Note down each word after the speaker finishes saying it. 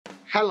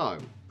Hello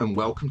and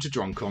welcome to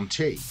Drunk on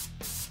Tea.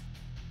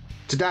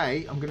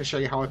 Today I'm going to show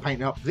you how I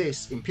painted up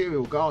this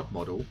Imperial Guard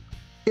model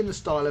in the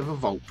style of a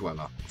Vault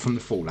Dweller from the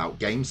Fallout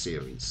game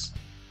series.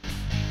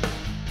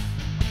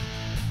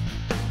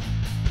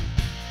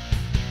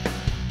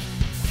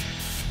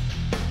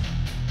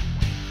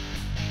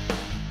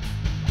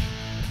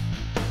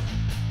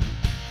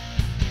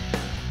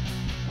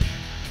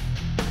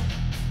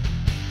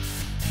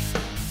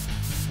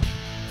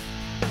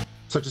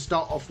 So to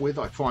start off with,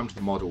 I primed the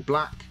model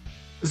black,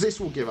 as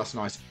this will give us a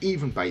nice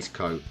even base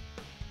coat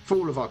for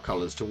all of our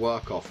colours to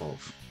work off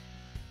of.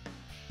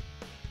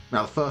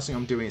 Now the first thing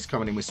I'm doing is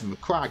coming in with some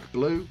MacLeod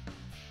blue.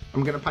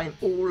 I'm going to paint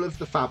all of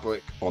the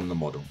fabric on the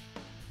model.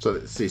 So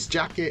that's his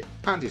jacket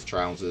and his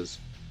trousers.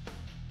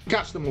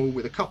 Catch them all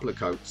with a couple of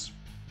coats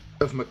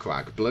of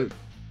MacLeod blue.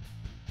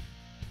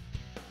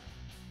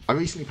 I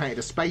recently painted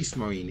a Space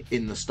Marine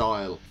in the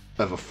style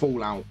of a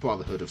Fallout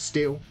Brotherhood of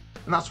Steel,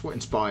 and that's what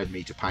inspired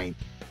me to paint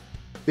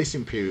this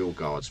Imperial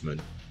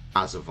Guardsman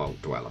as a Vault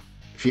Dweller.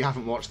 If you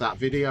haven't watched that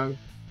video,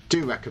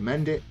 do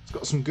recommend it. It's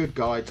got some good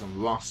guides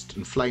on rust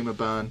and flamer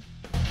burn.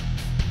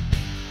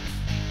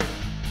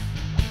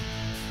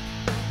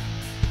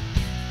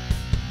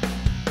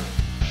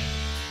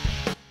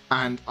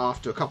 And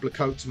after a couple of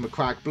coats of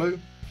MacLeod blue,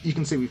 you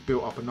can see we've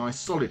built up a nice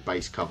solid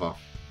base cover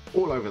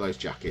all over those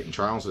jacket and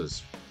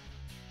trousers.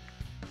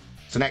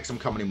 So next I'm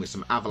coming in with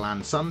some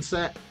Avalanche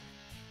Sunset.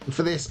 And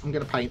for this, I'm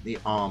going to paint the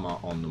armour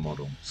on the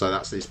model. So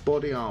that's this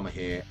body armour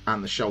here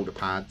and the shoulder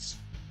pads.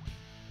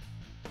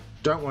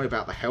 Don't worry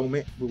about the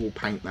helmet, we will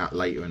paint that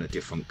later in a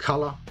different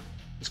colour.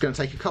 It's going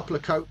to take a couple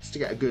of coats to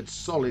get a good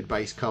solid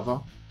base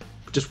cover.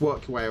 Just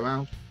work your way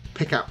around,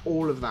 pick out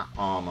all of that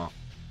armour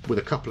with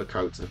a couple of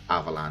coats of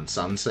Avalanche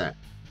Sunset.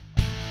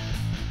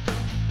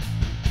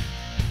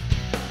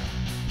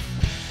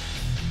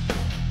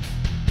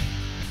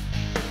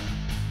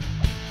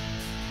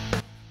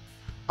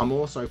 I'm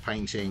also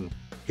painting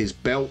his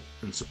belt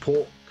and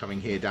support coming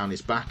here down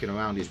his back and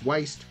around his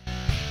waist.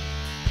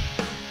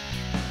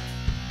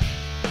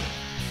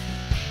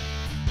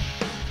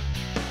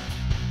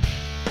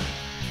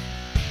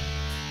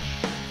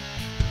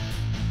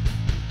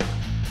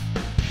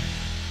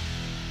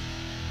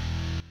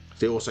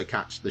 They also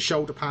catch the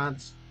shoulder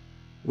pads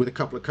with a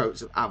couple of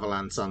coats of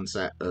Avalanche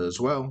Sunset as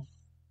well.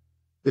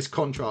 This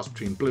contrast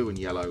between blue and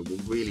yellow will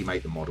really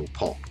make the model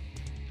pop.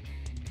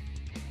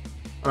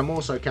 And I'm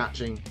also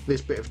catching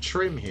this bit of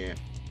trim here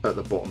at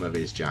the bottom of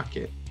his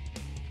jacket.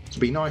 To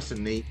be nice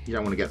and neat, you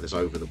don't want to get this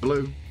over the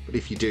blue, but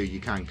if you do, you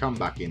can come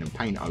back in and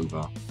paint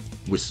over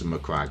with some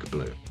MacLeod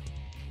blue.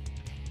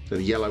 So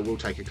the yellow will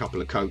take a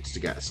couple of coats to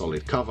get a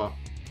solid cover,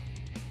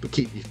 but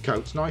keep your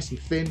coats nice and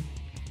thin,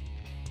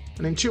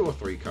 and in 2 or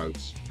 3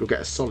 coats you'll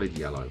get a solid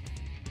yellow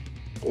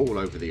all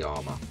over the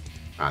armour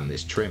and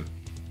this trim.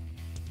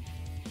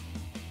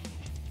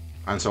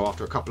 And so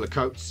after a couple of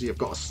coats, you've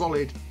got a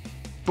solid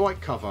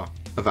bright cover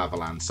of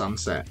Avalanche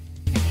Sunset.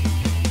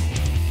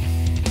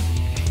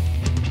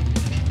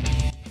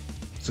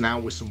 So now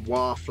with some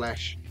War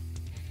Flesh,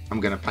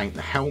 I'm going to paint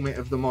the helmet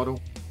of the model.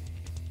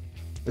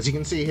 As you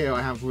can see here, I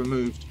have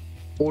removed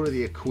all of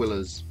the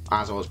Aquillas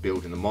as I was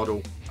building the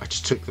model. I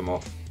just took them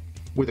off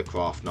with a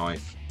craft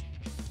knife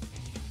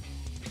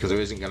because there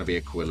isn't going to be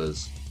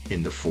Aquillas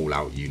in the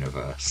Fallout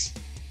universe.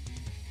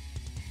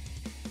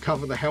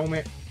 Cover the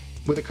helmet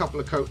with a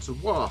couple of coats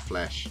of War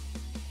Flesh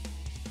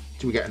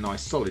till we get a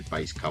nice solid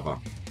base cover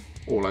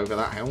all over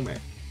that helmet.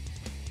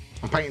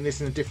 I'm painting this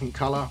in a different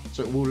colour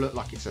so it will look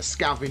like it's a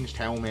scavenged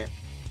helmet,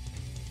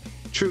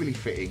 truly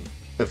fitting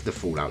of the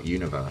Fallout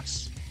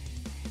universe.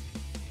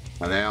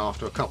 And then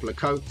after a couple of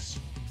coats,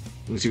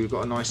 you can see we've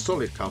got a nice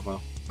solid cover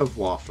of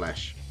War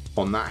Flesh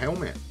on that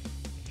helmet.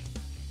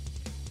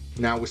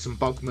 Now with some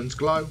Bugman's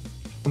Glow,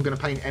 I'm going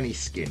to paint any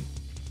skin.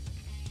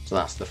 So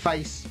that's the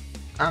face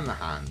and the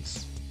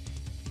hands.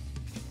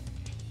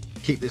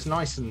 Keep this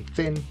nice and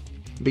thin,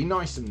 be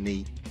nice and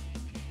neat,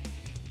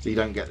 so you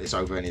don't get this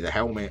over any of the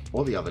helmet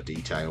or the other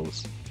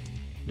details.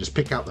 Just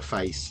pick out the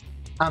face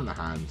and the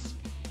hands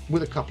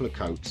with a couple of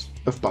coats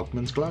of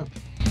Bugman's Glow.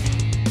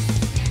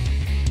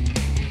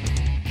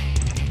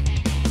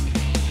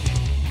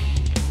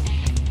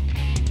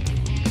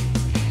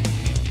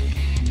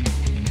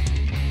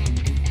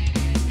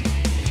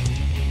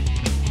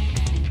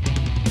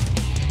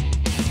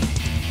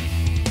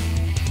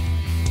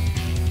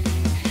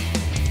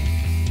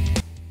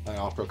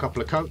 After a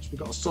couple of coats, we've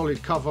got a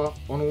solid cover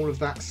on all of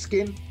that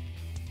skin.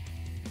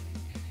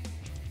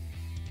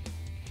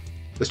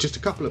 There's just a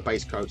couple of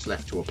base coats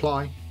left to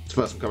apply. So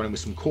first I'm coming in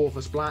with some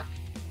Corvus Black,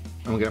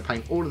 and we're going to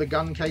paint all of the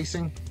gun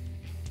casing.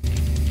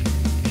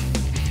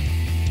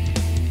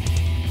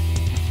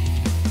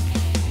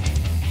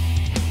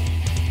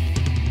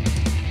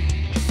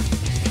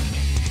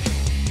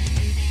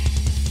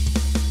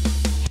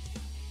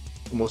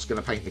 I'm also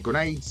going to paint the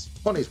grenades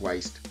on his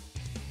waist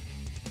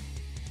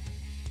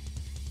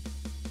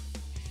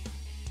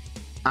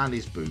and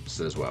his boots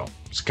as well.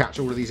 Just catch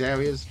all of these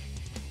areas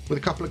with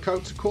a couple of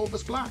coats of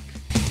Corvus Black.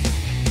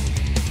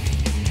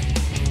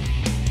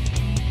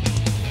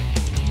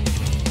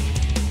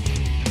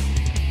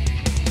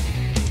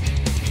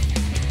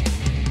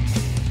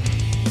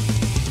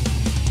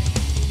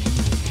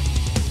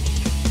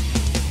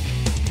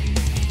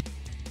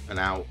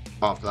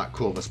 After that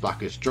Corvus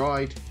Black has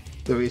dried,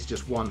 there is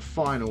just one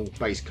final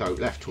base coat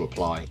left to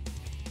apply,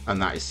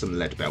 and that is some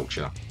lead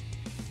belcher.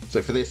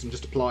 So for this I'm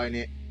just applying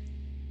it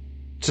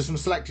to some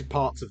selected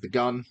parts of the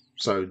gun,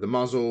 so the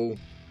muzzle,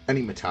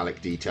 any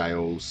metallic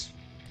details,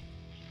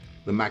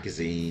 the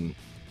magazine,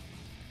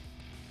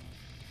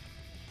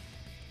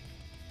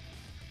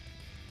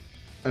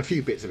 and a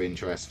few bits of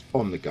interest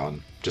on the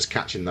gun, just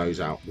catching those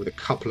out with a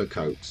couple of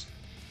coats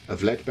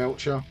of lead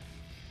belcher.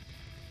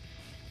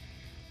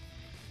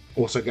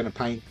 Also going to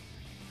paint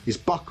his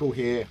buckle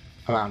here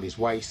around his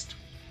waist,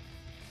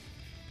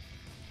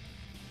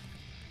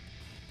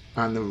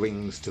 and the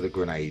rings to the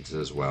grenades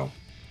as well.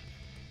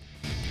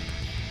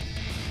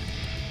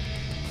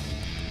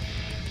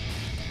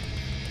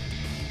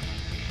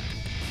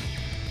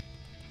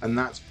 And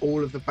that's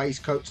all of the base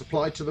coats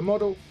applied to the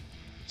model.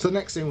 So the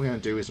next thing we're going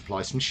to do is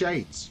apply some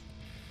shades.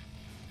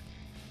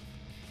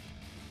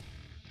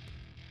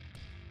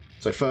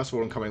 So first of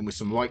all I'm coming in with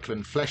some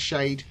Reichland Flesh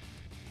Shade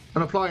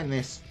and applying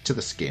this to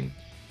the skin.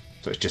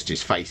 So it's just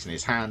his face and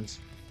his hands.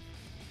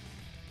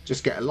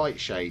 Just get a light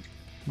shade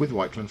with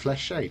Reichland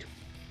Flesh Shade.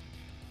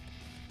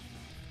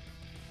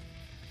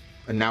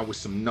 And now with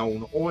some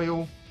Nuln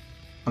Oil,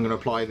 I'm going to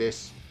apply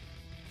this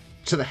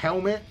to the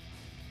helmet,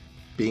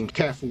 being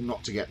careful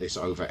not to get this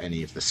over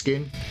any of the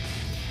skin.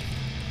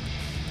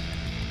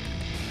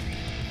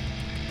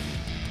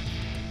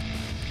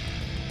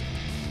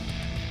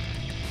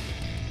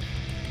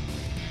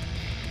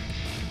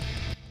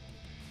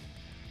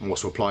 I'm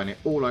also applying it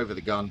all over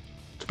the gun,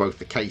 to both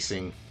the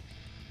casing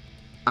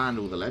and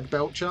all the lead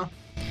belcher.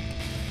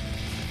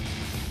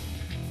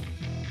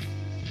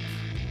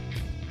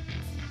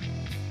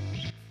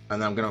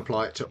 And then I'm going to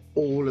apply it to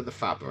all of the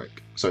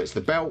fabric. So it's the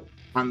belt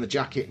and the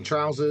jacket and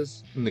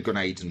trousers and the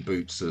grenades and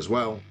boots as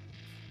well.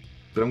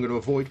 But I'm going to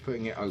avoid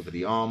putting it over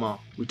the armour.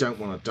 We don't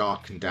want to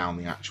darken down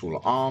the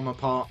actual armour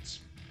parts,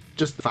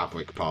 just the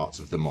fabric parts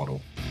of the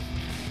model.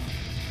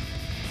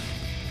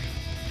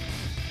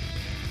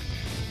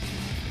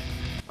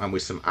 And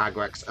with some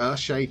Agrax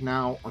Earthshade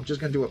now, I'm just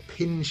going to do a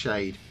pin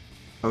shade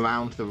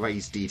around the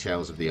raised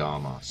details of the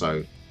armour.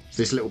 So it's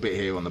this little bit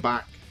here on the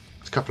back,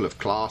 there's a couple of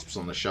clasps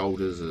on the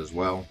shoulders as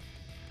well.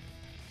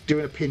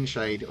 Doing a pin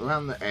shade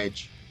around the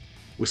edge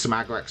with some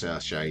Agrax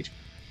Earthshade,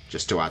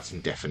 just to add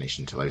some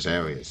definition to those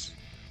areas.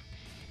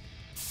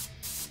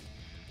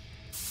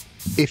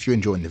 If you're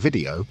enjoying the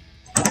video,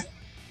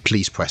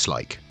 please press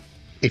like.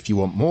 If you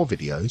want more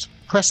videos,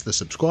 press the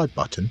subscribe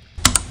button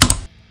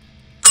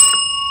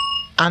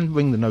and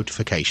ring the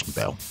notification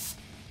bell.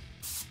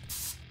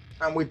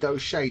 And with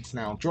those shades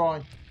now dry,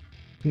 you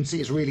can see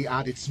it's really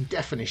added some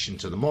definition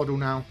to the model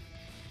now.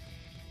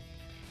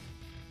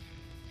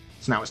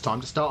 So now it's time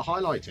to start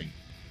highlighting.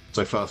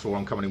 So first of all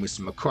I'm coming in with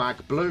some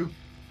MacLeod blue.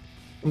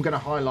 I'm going to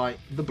highlight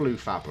the blue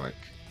fabric.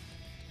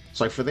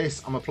 So for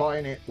this I'm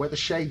applying it where the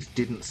shades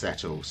didn't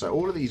settle. So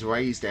all of these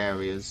raised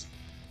areas,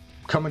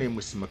 coming in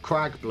with some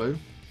MacLeod blue.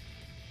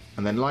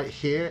 And then like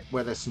here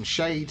where there's some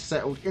shade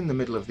settled in the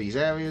middle of these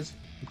areas,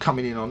 I'm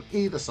coming in on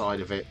either side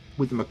of it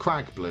with the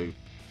MacLeod blue,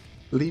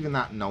 leaving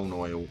that Nuln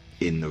Oil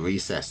in the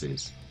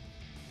recesses.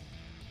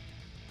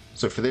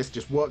 So for this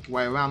just work your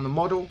way around the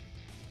model,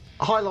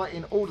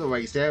 highlighting all the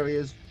raised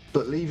areas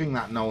but leaving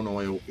that Nuln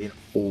Oil in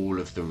all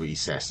of the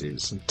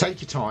recesses. And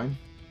take your time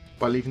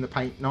by leaving the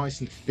paint nice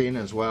and thin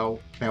as well,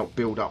 can help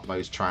build up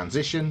those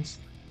transitions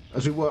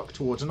as we work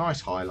towards a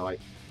nice highlight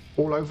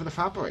all over the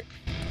fabric.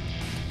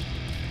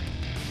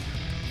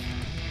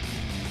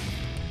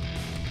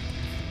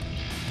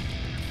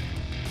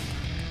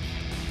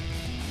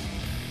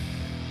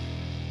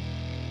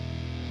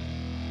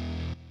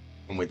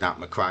 And with that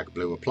MacLeod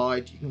blue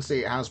applied, you can see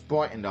it has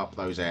brightened up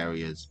those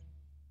areas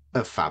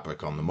of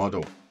fabric on the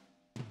model.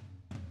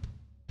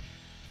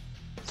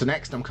 So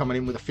next I'm coming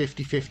in with a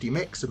 50-50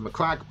 mix of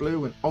MacLeod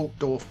blue and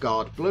Altdorf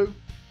Guard blue.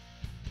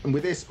 And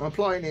with this I'm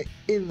applying it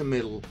in the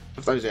middle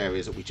of those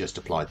areas that we just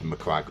applied the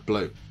MacLeod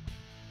blue.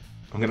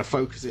 I'm going to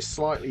focus this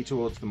slightly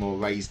towards the more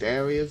raised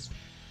areas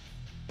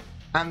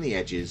and the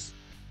edges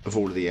of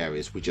all of the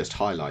areas we just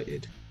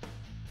highlighted.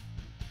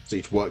 So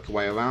you work your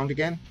way around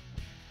again,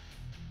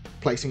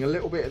 placing a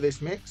little bit of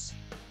this mix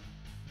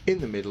in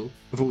the middle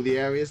of all the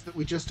areas that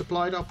we just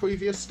applied our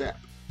previous step.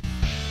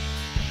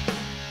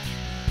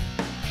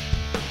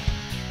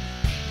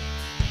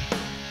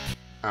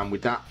 And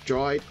with that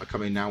dried, I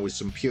come in now with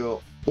some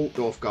pure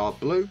Altdorf Guard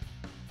blue, and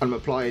I'm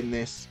applying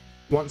this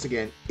once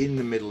again in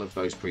the middle of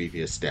those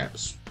previous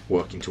steps,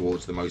 working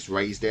towards the most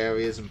raised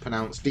areas and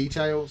pronounced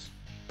details,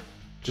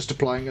 just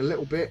applying a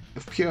little bit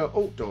of pure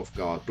Altdorf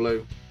Guard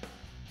blue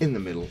in the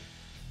middle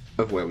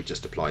of where we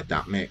just applied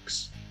that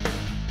mix.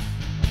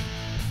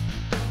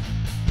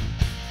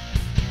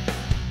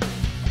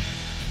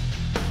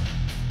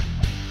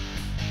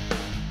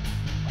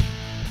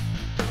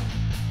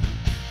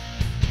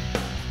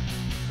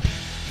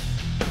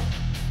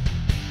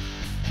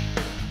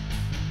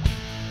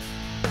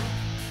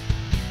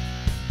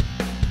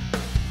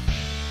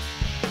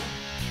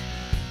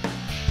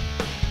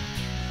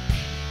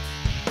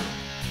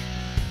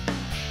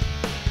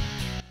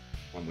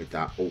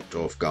 that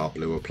Altdorf Guard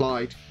blue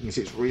applied. You can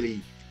see it's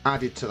really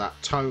added to that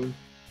tone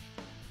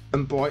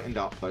and brightened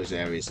up those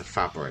areas of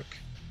fabric.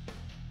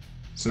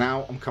 So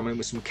now I'm coming in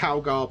with some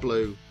Calgar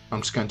blue.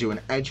 I'm just going to do an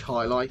edge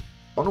highlight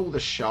on all the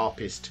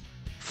sharpest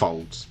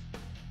folds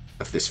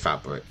of this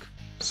fabric.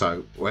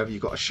 So wherever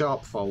you've got a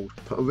sharp fold,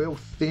 put a real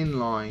thin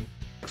line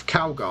of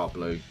Calgar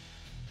blue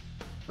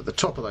at the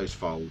top of those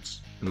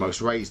folds and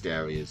most raised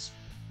areas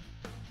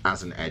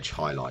as an edge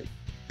highlight.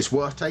 It's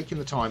worth taking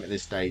the time at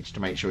this stage to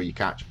make sure you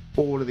catch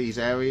all of these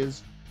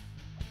areas,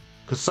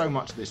 because so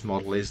much of this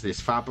model is this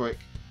fabric.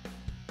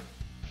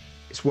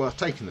 It's worth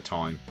taking the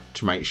time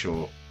to make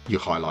sure you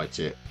highlight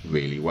it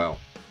really well.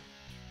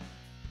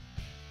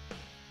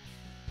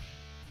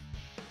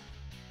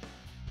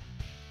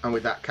 And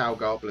with that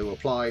Calgar blue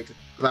applied,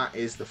 that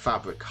is the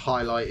fabric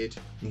highlighted.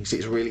 You can see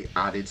it's really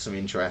added some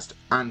interest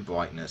and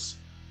brightness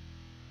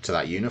to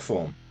that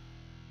uniform.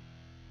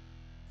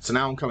 So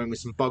now I'm coming with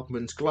some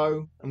Bugman's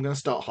Glow. I'm going to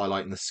start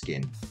highlighting the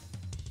skin.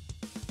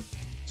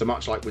 So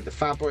much like with the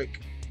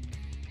fabric,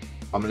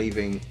 I'm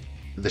leaving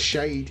the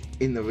shade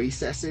in the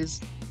recesses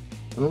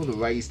and all the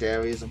raised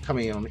areas. I'm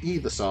coming in on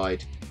either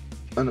side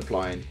and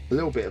applying a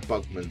little bit of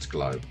Bugman's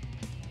Glow.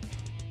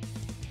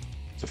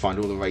 So find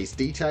all the raised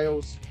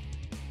details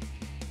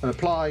and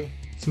apply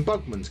some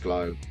Bugman's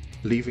Glow,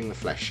 leaving the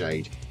flesh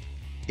shade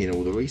in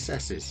all the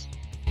recesses.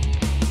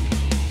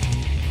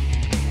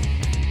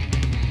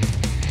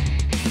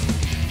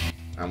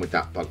 And with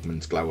that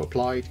Bugman's Glow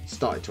applied,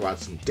 started to add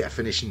some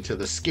definition to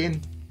the skin.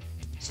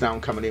 So now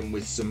I'm coming in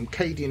with some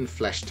Cadian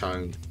flesh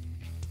tone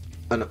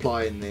and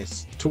applying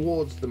this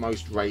towards the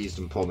most raised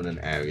and prominent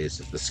areas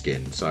of the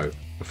skin. So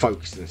I'm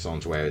focusing this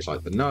onto areas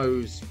like the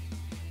nose,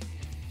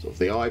 sort of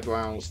the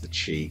eyebrows, the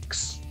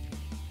cheeks,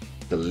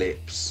 the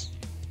lips,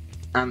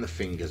 and the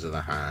fingers of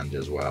the hand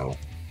as well.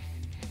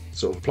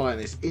 Sort of applying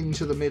this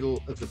into the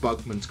middle of the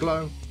Bugman's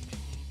Glow,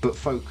 but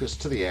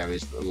focused to the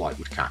areas that the light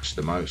would catch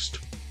the most.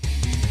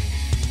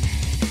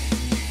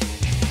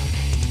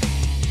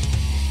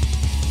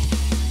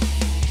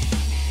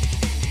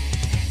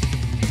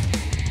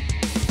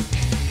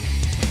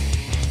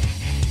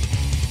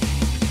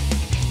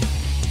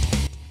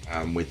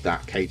 And with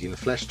that Cadian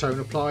flesh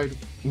tone applied,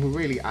 we're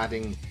really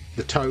adding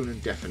the tone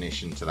and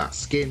definition to that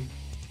skin.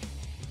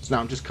 So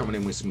now I'm just coming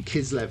in with some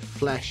Kislev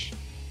flesh,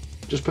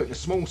 just putting a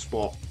small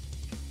spot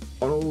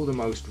on all the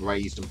most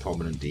raised and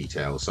prominent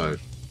details. So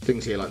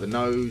things here like the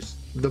nose,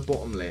 the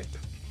bottom lip,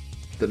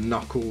 the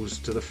knuckles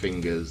to the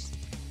fingers,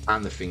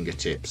 and the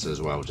fingertips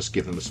as well. Just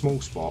give them a small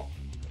spot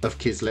of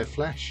Kislev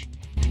flesh.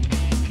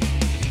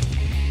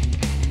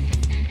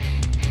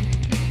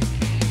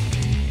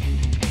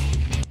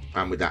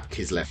 And with that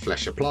Kislev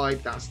flesh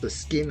applied, that's the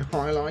skin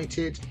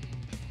highlighted.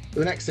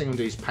 The next thing I'm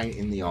doing is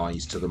painting the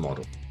eyes to the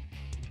model.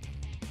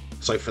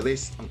 So for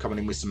this, I'm coming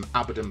in with some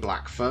Abaddon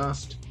black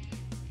first.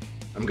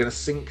 I'm going to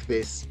sink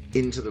this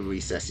into the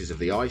recesses of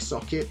the eye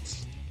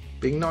sockets,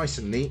 being nice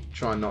and neat,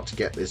 trying not to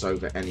get this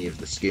over any of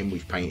the skin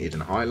we've painted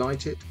and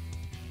highlighted.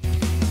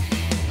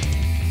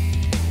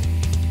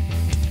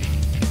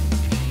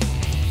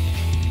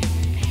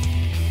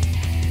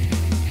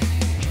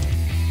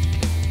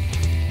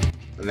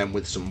 And then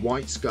with some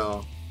white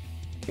scar,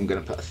 I'm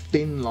going to put a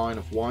thin line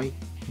of white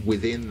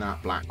within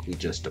that black we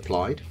just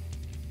applied.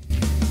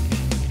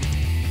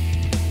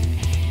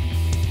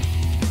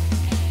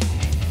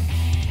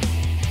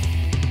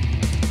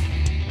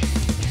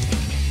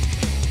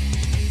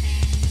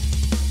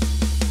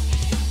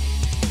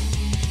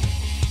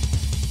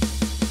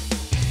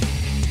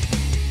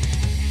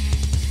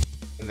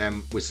 And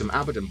then with some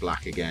Abaddon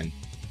black again,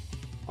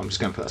 I'm just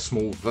going to put a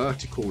small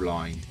vertical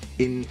line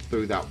in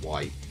through that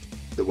white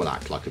that will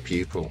act like a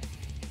pupil.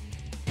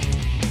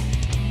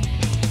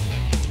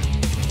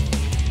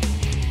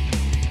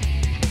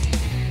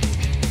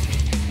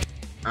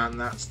 And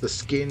that's the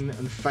skin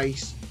and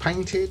face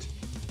painted.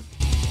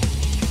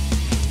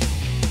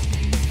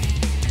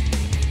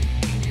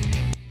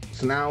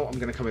 So now I'm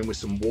going to come in with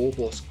some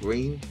Warboss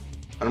green,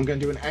 and I'm going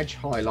to do an edge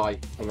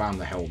highlight around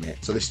the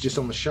helmet. So this is just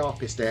on the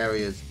sharpest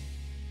areas,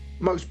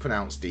 most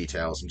pronounced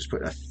details. I'm just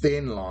putting a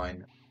thin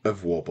line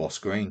of Warboss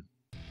green.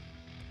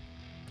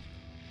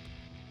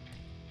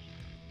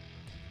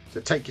 So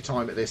take your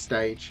time at this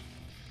stage.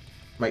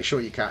 Make sure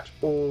you catch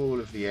all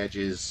of the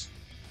edges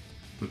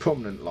and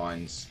prominent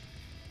lines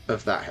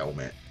of that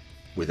helmet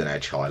with an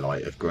edge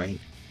highlight of green.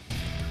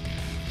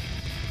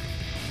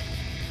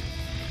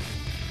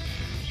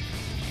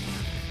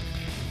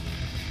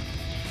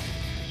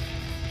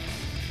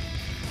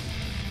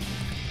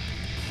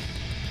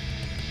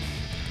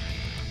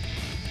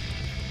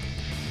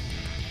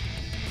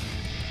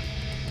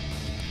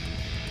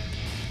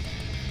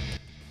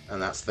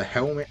 And that's the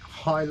helmet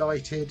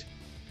highlighted.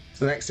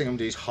 So the next thing I'm going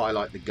to do is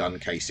highlight the gun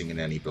casing in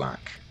any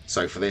black.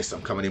 So for this,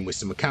 I'm coming in with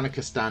some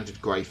Mechanica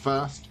Standard Grey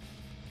first.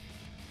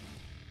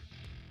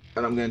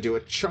 And I'm going to do a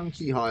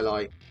chunky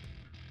highlight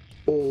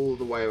all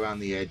the way around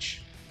the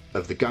edge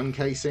of the gun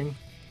casing.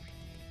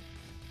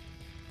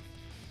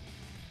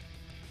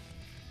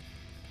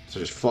 So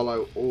just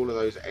follow all of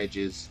those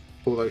edges,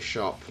 all those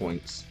sharp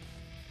points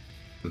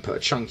and put a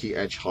chunky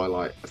edge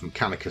highlight of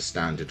Mechanica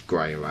Standard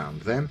Grey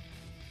around them.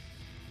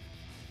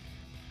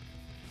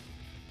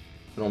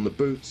 And on the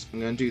boots, I'm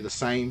going to do the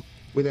same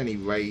with any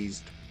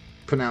raised,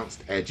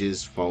 pronounced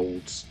edges,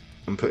 folds,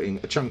 and putting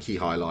a chunky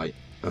highlight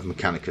of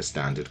Mechanica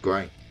Standard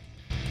Grey.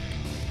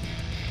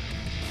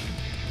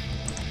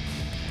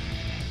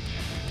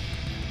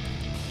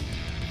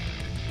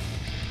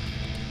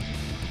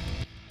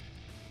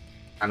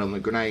 And on the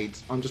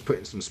grenades, I'm just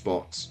putting some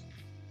spots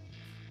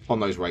on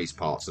those raised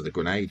parts of the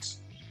grenades.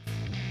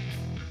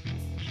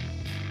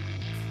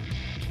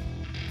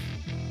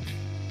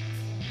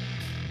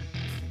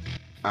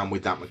 And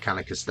with that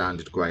Mechanica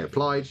Standard Grey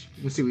applied,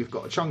 you can see we've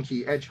got a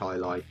chunky edge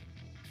highlight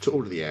to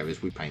all of the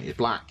areas we painted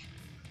black.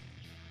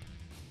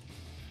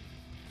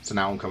 So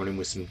now I'm coming in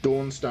with some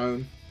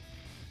Dawnstone,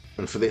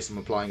 and for this I'm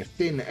applying a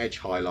thin edge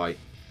highlight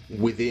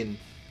within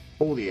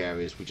all the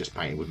areas we just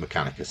painted with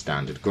Mechanica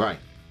Standard Grey.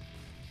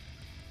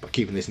 By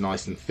keeping this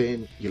nice and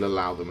thin, you'll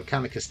allow the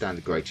Mechanica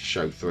Standard Grey to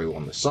show through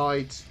on the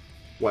sides,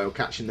 while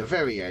catching the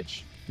very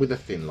edge with a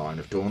thin line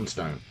of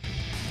Dawnstone.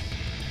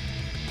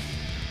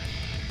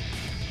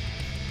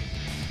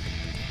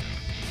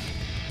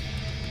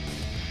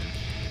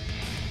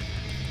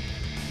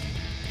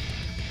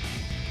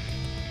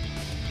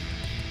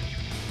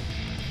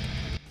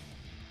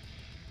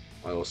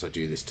 I also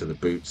do this to the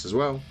boots as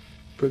well,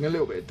 putting a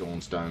little bit of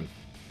Dawnstone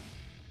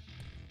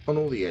on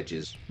all the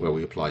edges where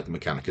we applied the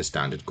Mechanica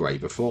Standard Grey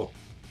before.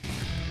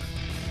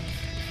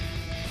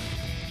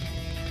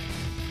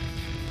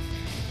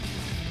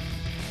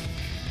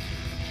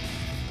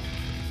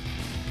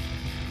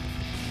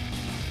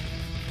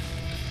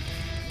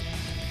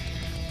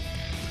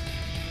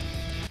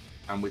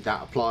 And with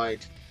that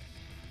applied,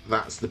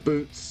 that's the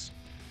boots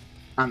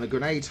and the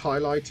grenades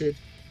highlighted.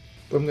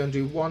 But I'm going to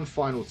do one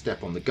final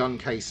step on the gun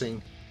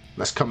casing.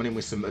 That's coming in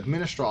with some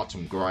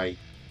Administratum Grey.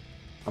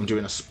 I'm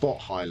doing a spot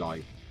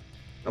highlight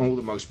on all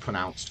the most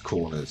pronounced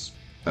corners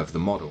of the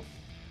model.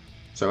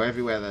 So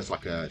everywhere there's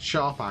like a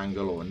sharp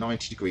angle or a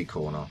 90-degree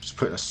corner, just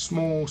putting a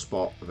small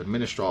spot of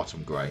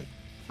Administratum Grey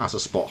as a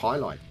spot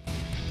highlight.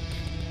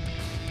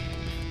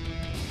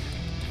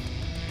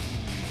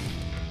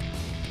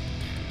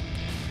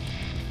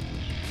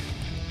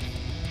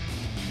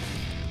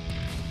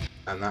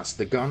 And that's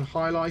the gun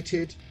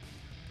highlighted.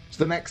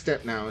 So the next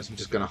step now is I'm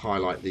just going to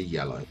highlight the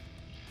yellow.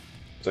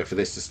 So for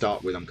this to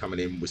start with, I'm coming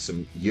in with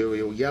some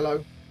Uriel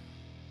yellow.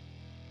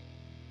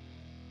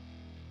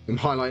 I'm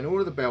highlighting all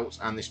of the belts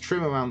and this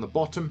trim around the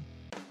bottom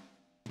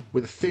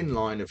with a thin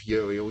line of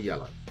Uriel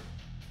yellow.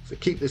 So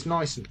keep this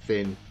nice and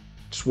thin,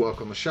 just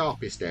work on the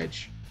sharpest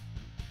edge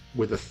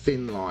with a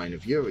thin line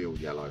of Uriel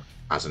yellow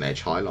as an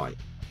edge highlight.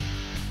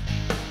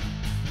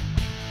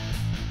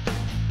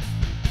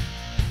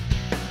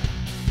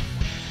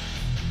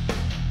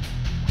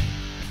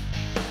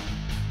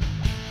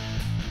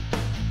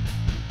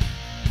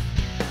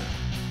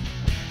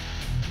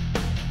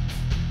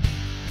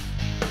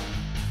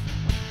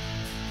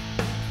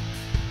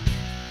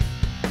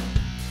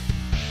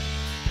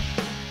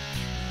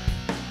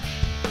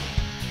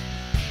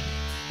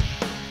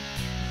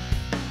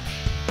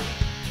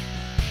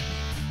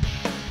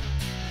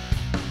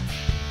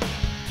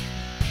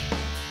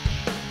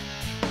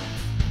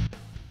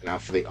 Now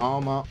for the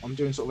armour, I'm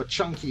doing sort of a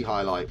chunky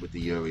highlight with the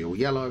Uriel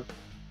yellow,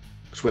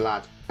 which will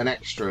add an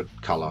extra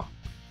colour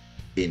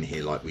in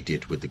here like we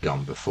did with the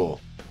gun before.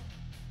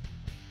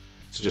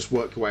 So just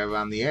work your way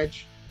around the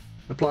edge,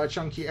 apply a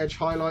chunky edge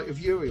highlight of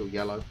Uriel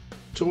yellow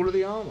to all of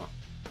the armour.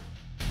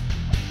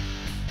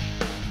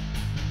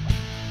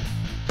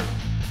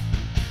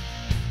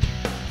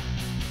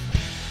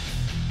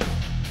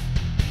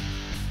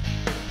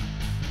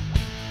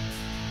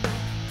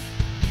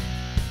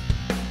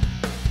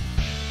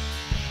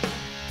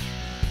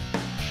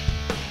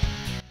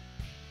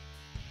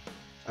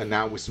 And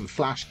now with some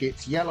Flash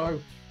Gits yellow,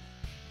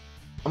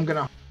 I'm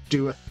going to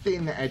do a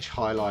thin edge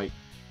highlight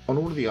on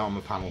all of the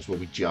armour panels where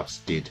we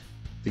just did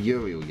the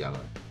Uriel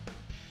yellow.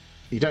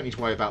 You don't need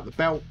to worry about the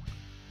belt,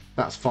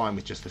 that's fine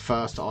with just the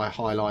first eye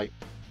highlight,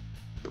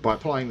 but by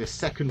applying this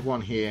second one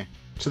here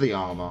to the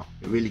armour,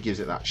 it really gives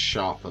it that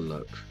sharper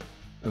look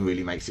and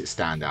really makes it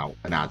stand out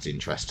and adds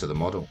interest to the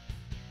model.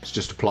 So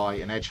just apply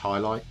an edge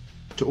highlight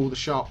to all the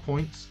sharp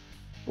points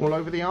all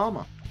over the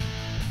armour.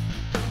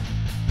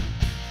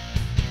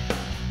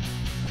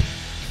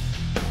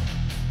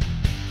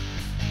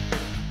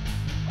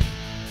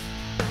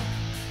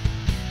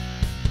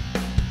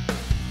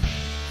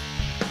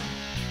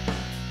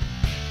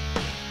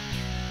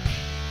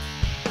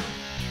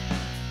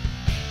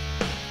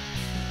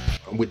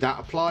 And with that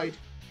applied,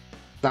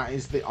 that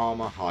is the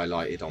armour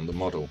highlighted on the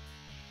model.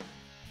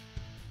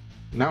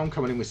 Now I'm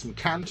coming in with some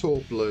Cantor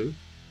blue,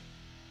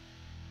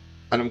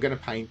 and I'm going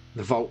to paint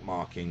the vault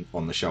marking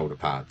on the shoulder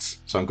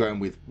pads. So I'm going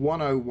with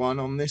 101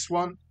 on this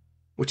one,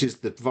 which is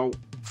the vault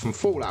from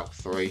Fallout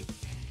 3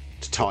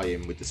 to tie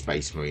in with the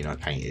Space Marine I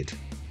painted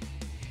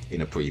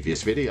in a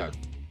previous video.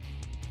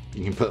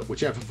 You can put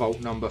whichever vault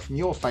number from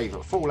your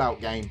favourite Fallout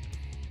game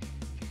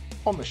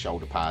on the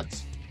shoulder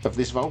pads of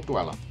this vault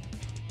dweller.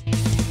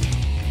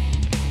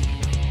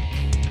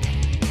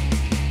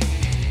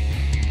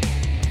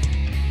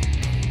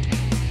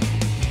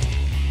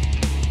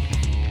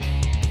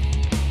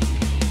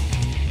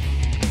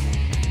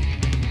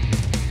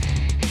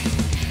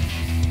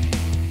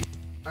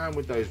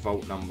 those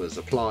vault numbers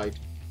applied,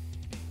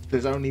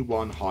 there's only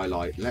one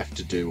highlight left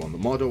to do on the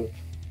model,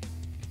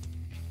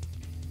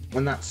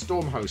 and that's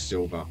Stormhost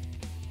Silver,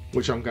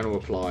 which I'm going to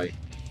apply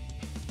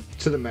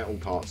to the metal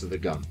parts of the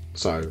gun.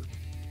 So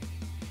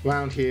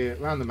round here,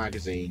 around the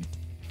magazine,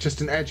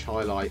 just an edge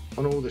highlight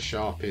on all the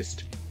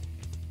sharpest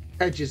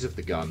edges of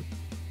the gun,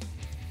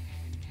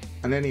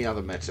 and any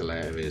other metal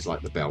areas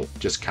like the belt,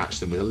 just catch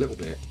them with a little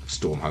bit of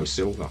Stormhost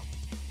Silver.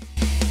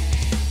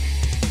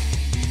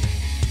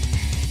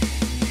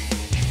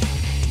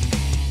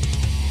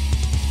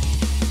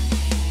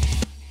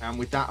 And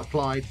with that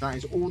applied, that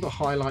is all the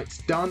highlights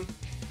done.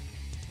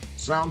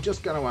 So now I'm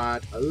just going to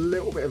add a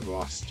little bit of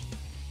rust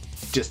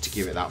just to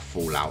give it that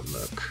fallout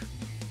look.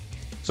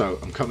 So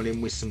I'm coming in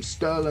with some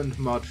Stirland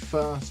mud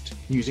first,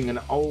 using an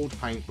old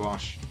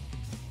paintbrush.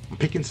 I'm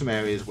picking some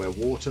areas where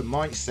water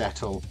might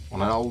settle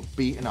on an old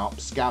beaten up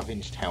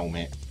scavenged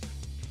helmet,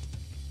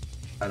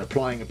 and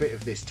applying a bit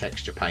of this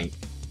texture paint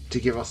to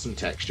give us some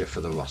texture for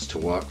the rust to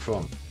work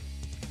from.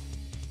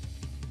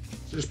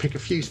 So just pick a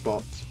few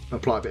spots and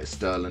apply a bit of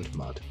Stirland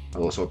mud.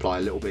 I'll also apply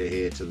a little bit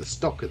here to the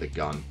stock of the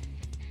gun,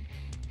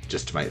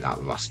 just to make that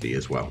rusty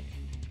as well.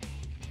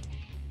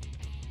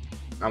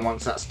 And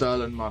once that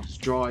Stirland mud has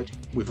dried,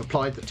 we've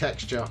applied the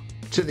texture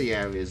to the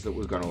areas that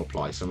we're going to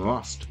apply some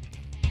rust.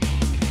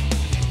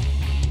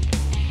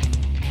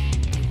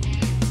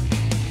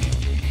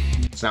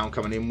 So now I'm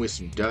coming in with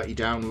some Dirty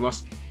Down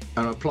rust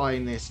and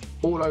applying this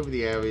all over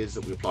the areas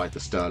that we applied the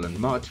Stirland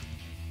mud,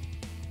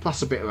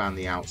 plus a bit around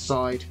the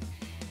outside.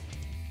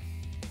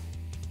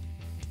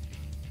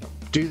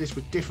 Do this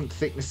with different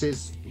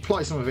thicknesses,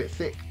 apply some of it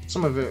thick,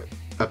 some of it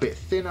a bit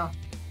thinner,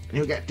 and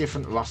you'll get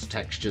different rust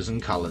textures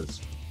and colours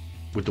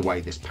with the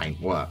way this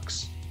paint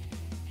works.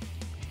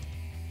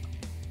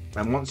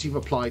 And once you've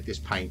applied this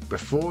paint,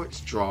 before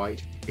it's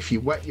dried, if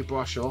you wet your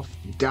brush off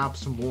and dab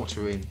some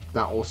water in,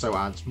 that also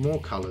adds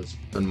more colours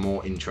and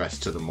more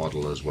interest to the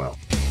model as well.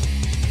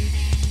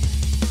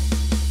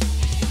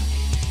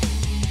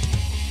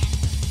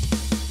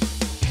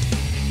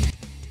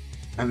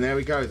 And there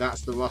we go,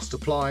 that's the rust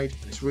applied.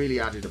 It's really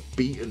added a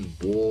beaten,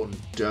 worn,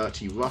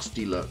 dirty,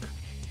 rusty look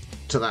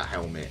to that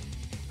helmet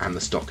and the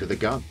stock of the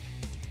gun.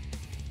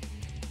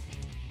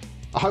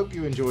 I hope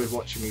you enjoyed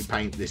watching me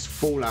paint this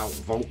Fallout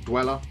Vault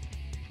Dweller.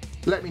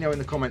 Let me know in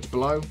the comments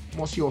below,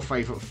 what's your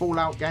favourite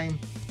Fallout game?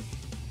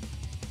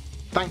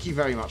 Thank you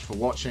very much for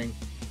watching.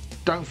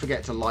 Don't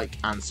forget to like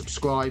and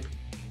subscribe,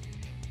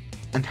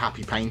 and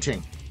happy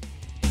painting.